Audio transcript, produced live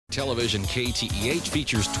Television KTEH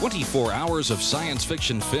features 24 hours of science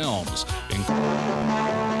fiction films.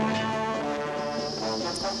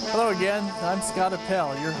 Hello again, I'm Scott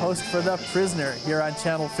Apel, your host for The Prisoner here on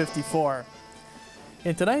Channel 54.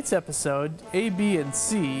 In tonight's episode, A, B, and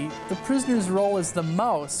C, the prisoner's role as the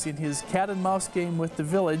mouse in his cat-and-mouse game with the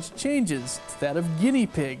village changes to that of guinea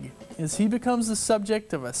pig, as he becomes the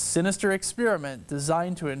subject of a sinister experiment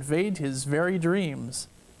designed to invade his very dreams.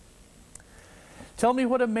 Tell me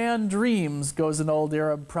what a man dreams, goes an old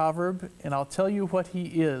Arab proverb, and I'll tell you what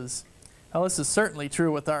he is. Now, this is certainly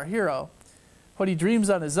true with our hero. What he dreams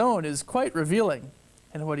on his own is quite revealing,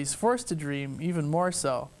 and what he's forced to dream even more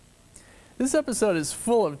so. This episode is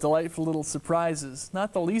full of delightful little surprises,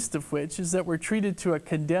 not the least of which is that we're treated to a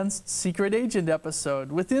condensed secret agent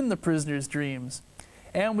episode within the prisoner's dreams.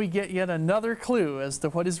 And we get yet another clue as to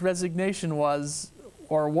what his resignation was,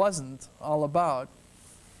 or wasn't, all about.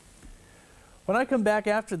 When I come back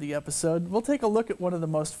after the episode, we'll take a look at one of the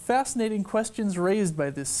most fascinating questions raised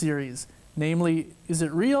by this series, namely, is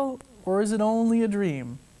it real or is it only a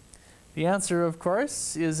dream? The answer, of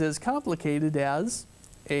course, is as complicated as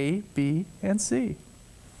A, B, and C.